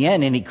gets to the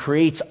end and he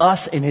creates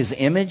us in his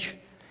image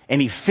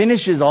and he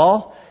finishes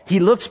all, he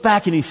looks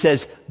back and he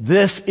says,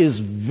 this is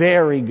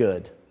very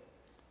good.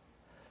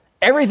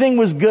 Everything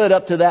was good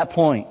up to that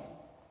point.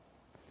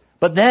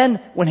 But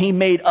then when he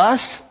made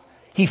us,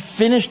 he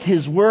finished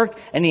his work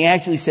and he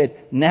actually said,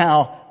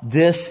 now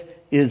this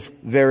is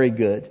very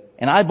good.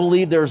 And I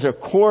believe there's a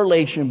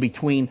correlation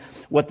between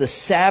what the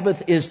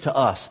Sabbath is to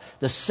us.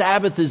 The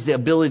Sabbath is the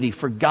ability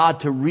for God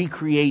to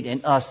recreate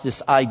in us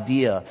this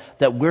idea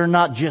that we're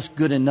not just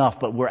good enough,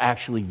 but we're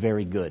actually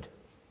very good.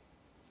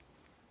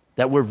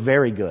 That we're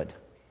very good.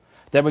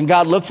 That when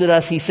God looks at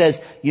us, He says,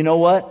 you know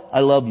what?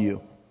 I love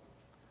you.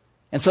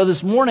 And so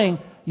this morning,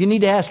 you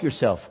need to ask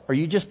yourself, are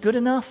you just good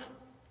enough?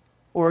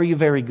 Or are you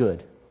very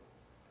good?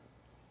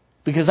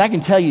 Because I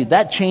can tell you,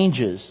 that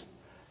changes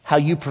how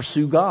you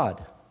pursue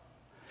God.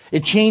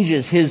 It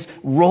changes His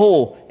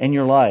role in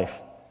your life.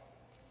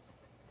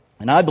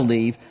 And I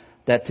believe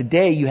that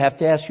today you have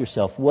to ask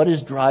yourself, what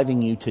is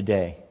driving you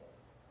today?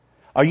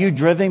 Are you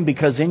driven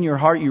because in your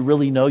heart you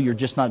really know you're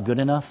just not good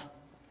enough?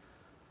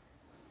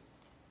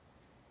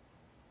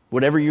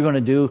 Whatever you're going to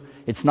do,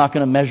 it's not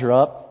going to measure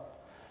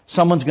up.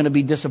 Someone's going to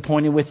be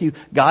disappointed with you.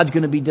 God's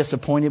going to be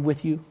disappointed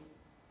with you.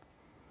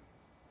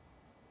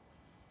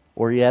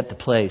 Or are you at the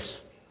place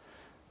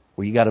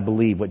where you got to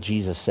believe what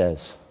Jesus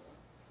says?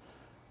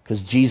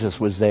 Because Jesus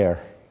was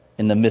there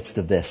in the midst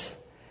of this.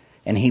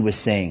 And He was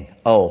saying,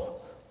 oh,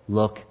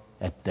 look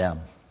at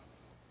them.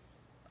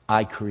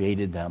 I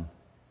created them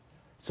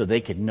so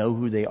they could know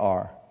who they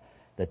are.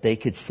 That they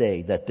could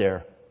say that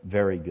they're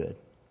very good.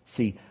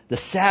 See, the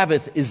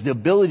Sabbath is the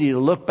ability to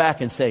look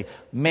back and say,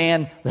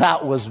 man,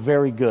 that was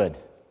very good.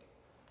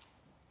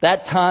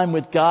 That time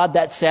with God,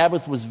 that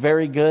Sabbath was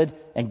very good.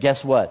 And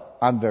guess what?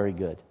 I'm very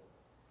good.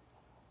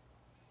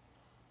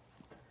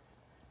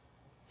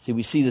 See,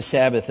 we see the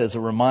Sabbath as a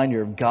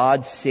reminder of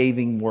God's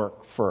saving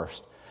work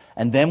first.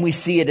 And then we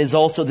see it as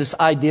also this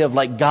idea of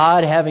like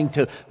God having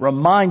to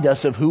remind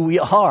us of who we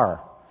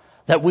are.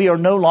 That we are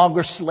no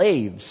longer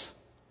slaves.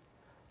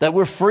 That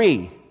we're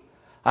free.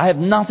 I have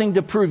nothing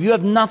to prove. You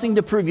have nothing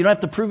to prove. You don't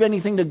have to prove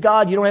anything to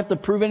God. You don't have to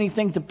prove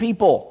anything to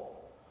people.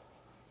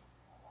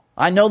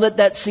 I know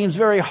that seems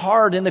very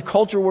hard in the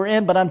culture we're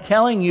in, but I'm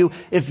telling you,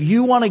 if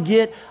you want to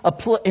get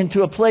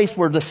into a place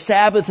where the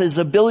Sabbath is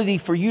ability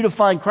for you to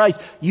find Christ,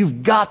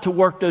 you've got to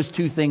work those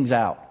two things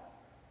out.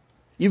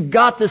 You've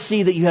got to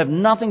see that you have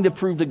nothing to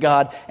prove to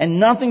God and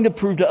nothing to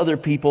prove to other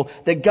people,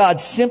 that God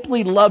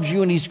simply loves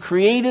you and He's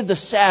created the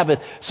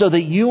Sabbath so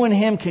that you and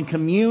Him can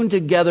commune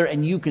together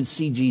and you can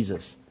see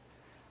Jesus.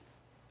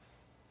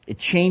 It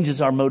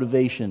changes our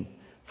motivation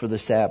for the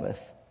Sabbath.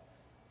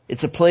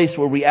 It's a place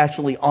where we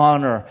actually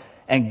honor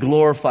and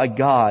glorify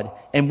God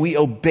and we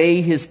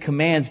obey His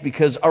commands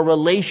because our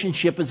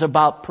relationship is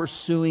about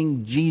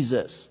pursuing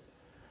Jesus.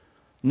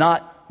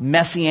 Not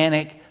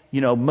messianic,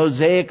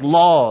 Mosaic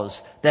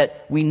laws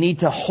that we need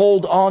to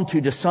hold on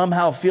to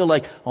somehow feel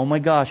like, oh my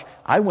gosh,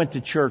 I went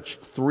to church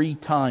 3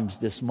 times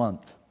this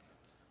month.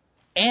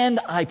 And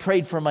I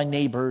prayed for my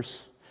neighbors.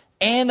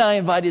 And I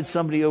invited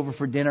somebody over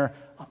for dinner.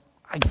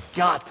 I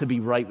got to be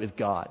right with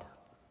God.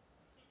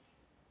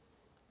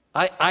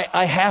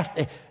 I have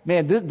to,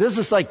 man, this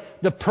is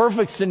like the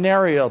perfect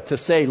scenario to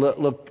say,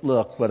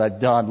 look what I've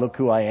done. Look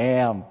who I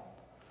am.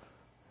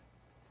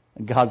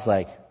 And God's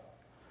like,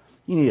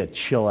 you need to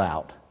chill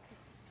out.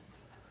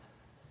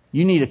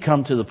 You need to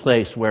come to the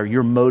place where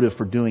your motive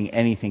for doing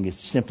anything is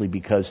simply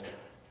because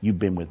you've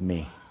been with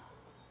me.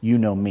 You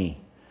know me.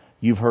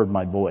 You've heard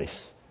my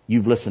voice.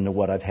 You've listened to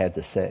what I've had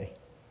to say.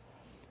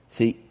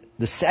 See,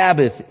 the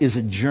Sabbath is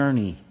a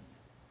journey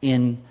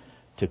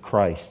into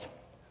Christ.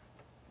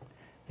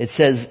 It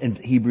says in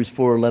Hebrews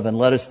 4:11,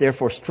 let us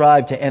therefore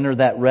strive to enter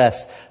that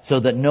rest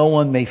so that no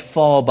one may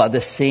fall by the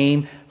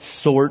same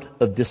sort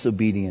of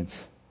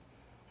disobedience.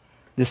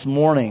 This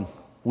morning,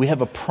 we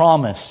have a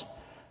promise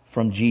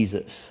from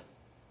Jesus.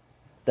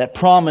 That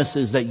promise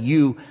is that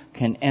you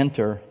can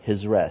enter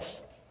His rest.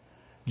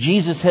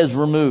 Jesus has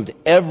removed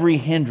every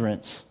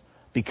hindrance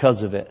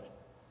because of it.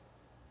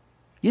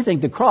 You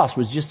think the cross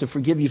was just to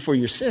forgive you for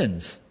your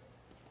sins.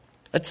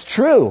 That's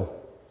true.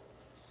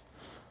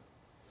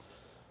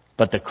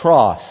 But the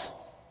cross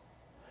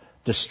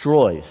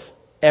destroys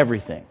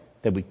everything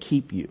that would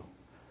keep you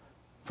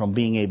from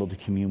being able to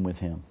commune with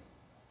Him.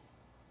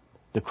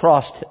 The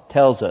cross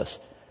tells us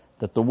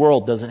that the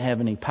world doesn't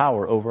have any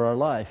power over our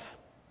life.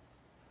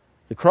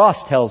 The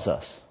cross tells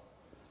us,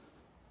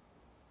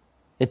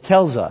 it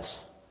tells us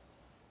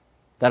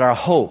that our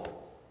hope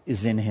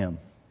is in Him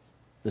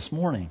this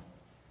morning.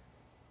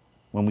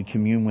 When we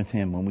commune with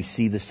Him, when we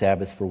see the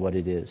Sabbath for what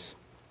it is.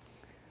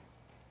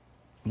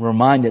 We're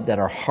reminded that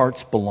our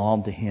hearts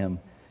belong to Him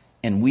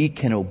and we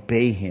can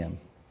obey Him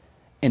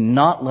and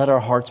not let our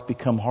hearts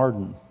become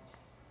hardened.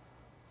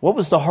 What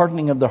was the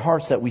hardening of their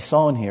hearts that we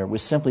saw in here? It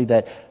was simply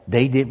that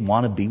they didn't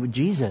want to be with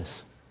Jesus.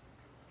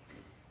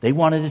 They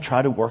wanted to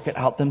try to work it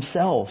out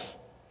themselves.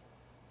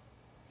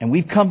 And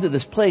we've come to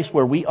this place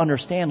where we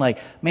understand, like,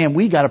 man,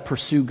 we got to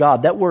pursue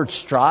God. That word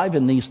strive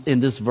in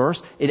this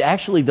verse,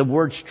 the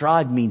word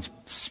strive means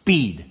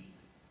speed.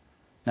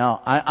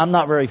 Now, I'm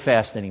not very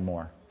fast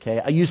anymore. Okay,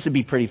 I used to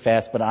be pretty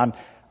fast, but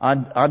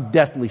I'm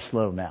definitely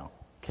slow now.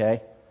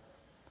 Okay,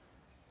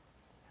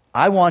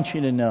 I want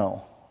you to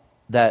know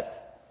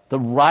that the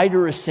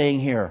writer is saying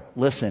here,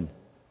 listen,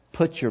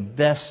 put your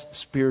best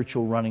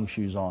spiritual running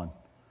shoes on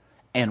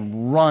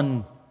and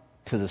run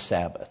to the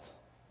Sabbath.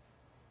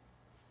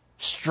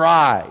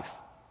 Strive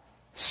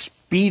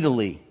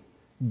speedily.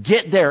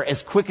 Get there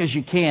as quick as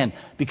you can,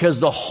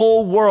 because the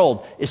whole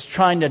world is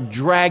trying to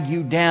drag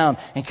you down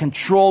and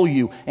control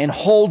you and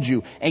hold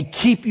you and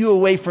keep you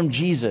away from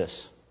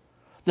Jesus.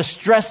 The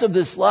stress of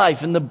this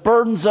life and the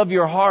burdens of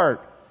your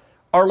heart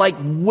are like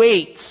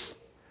weights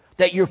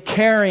that you're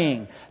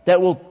carrying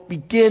that will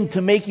begin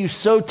to make you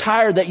so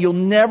tired that you'll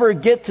never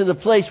get to the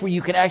place where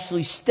you can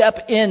actually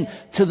step in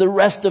to the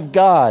rest of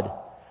God.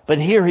 But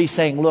here he's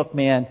saying, look,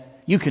 man,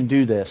 you can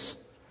do this.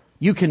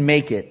 You can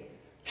make it.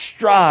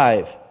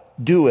 Strive.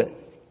 Do it.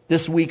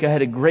 This week I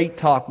had a great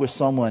talk with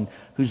someone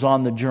who's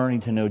on the journey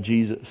to know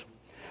Jesus.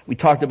 We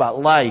talked about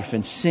life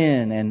and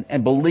sin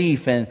and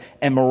belief and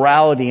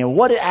morality and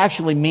what it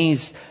actually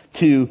means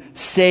to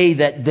say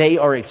that they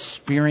are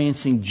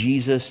experiencing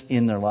Jesus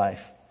in their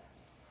life.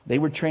 They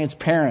were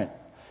transparent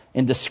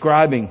in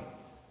describing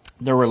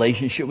their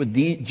relationship with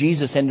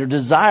Jesus and their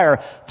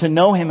desire to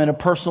know Him in a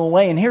personal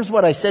way. And here's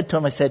what I said to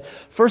him. I said,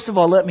 first of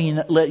all, let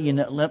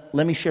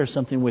me share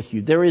something with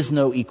you. There is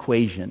no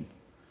equation.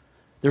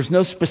 There's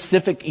no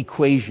specific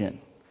equation.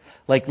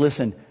 Like,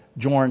 listen,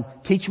 Jorn,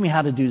 teach me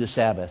how to do the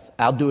Sabbath.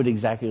 I'll do it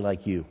exactly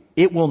like you.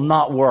 It will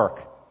not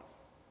work.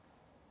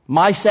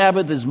 My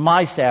Sabbath is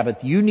my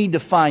Sabbath. You need to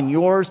find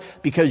yours,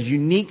 because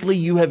uniquely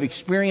you have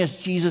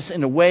experienced Jesus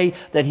in a way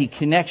that He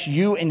connects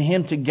you and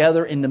Him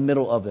together in the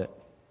middle of it.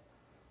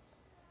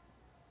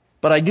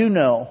 But I do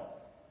know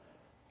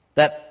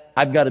that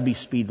I've got to be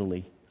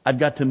speedily. I've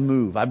got to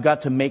move. I've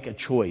got to make a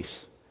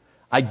choice.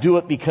 I do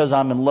it because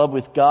I'm in love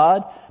with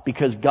God,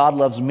 because God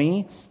loves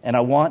me, and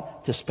I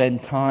want to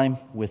spend time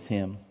with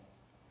Him.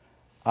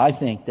 I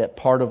think that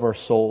part of our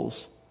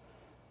souls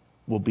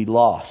will be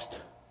lost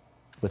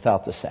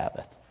without the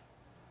Sabbath.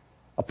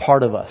 A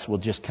part of us will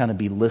just kind of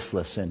be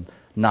listless and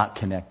not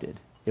connected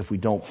if we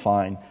don't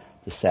find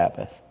the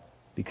Sabbath.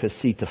 Because,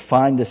 see, to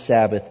find the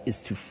Sabbath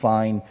is to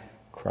find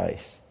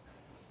Christ.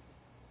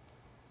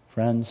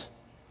 Friends,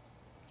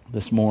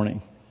 this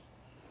morning,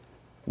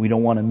 we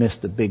don't want to miss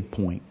the big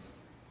point.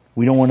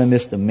 We don't want to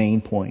miss the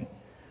main point.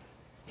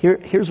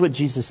 Here's what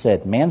Jesus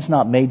said. Man's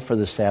not made for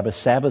the Sabbath.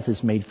 Sabbath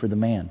is made for the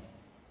man.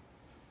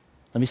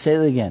 Let me say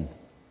that again.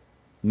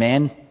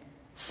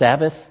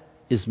 Sabbath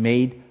is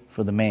made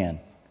for the man,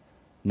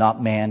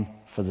 not man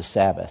for the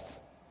Sabbath.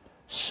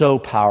 So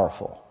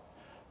powerful,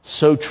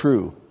 so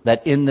true,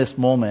 that in this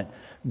moment,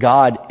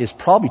 God is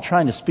probably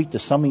trying to speak to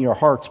some of your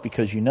hearts,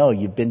 because you know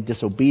you've been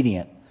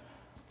disobedient.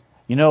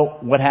 You know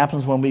what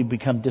happens when we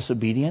become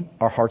disobedient?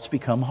 Our hearts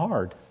become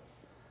hard.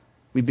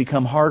 We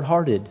become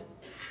hard-hearted.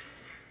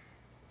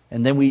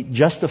 And then we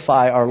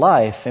justify our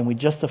life, and we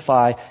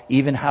justify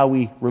even how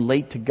we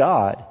relate to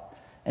God,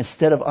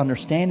 instead of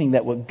understanding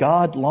that what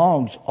God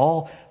longs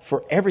all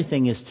for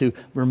everything is to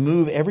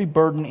remove every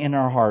burden in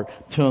our heart,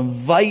 to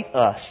invite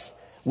us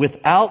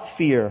without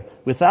fear,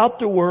 without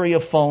the worry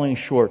of falling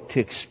short, to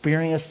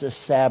experience the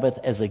Sabbath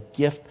as a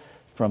gift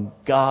from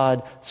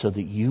God so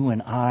that you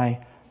and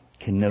I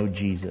can know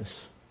Jesus.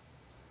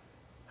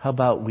 How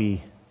about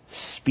we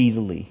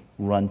speedily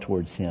run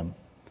towards Him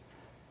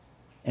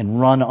and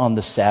run on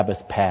the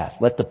Sabbath path?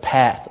 Let the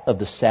path of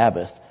the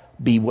Sabbath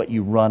be what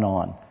you run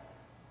on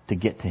to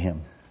get to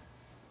Him.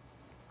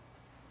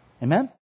 Amen?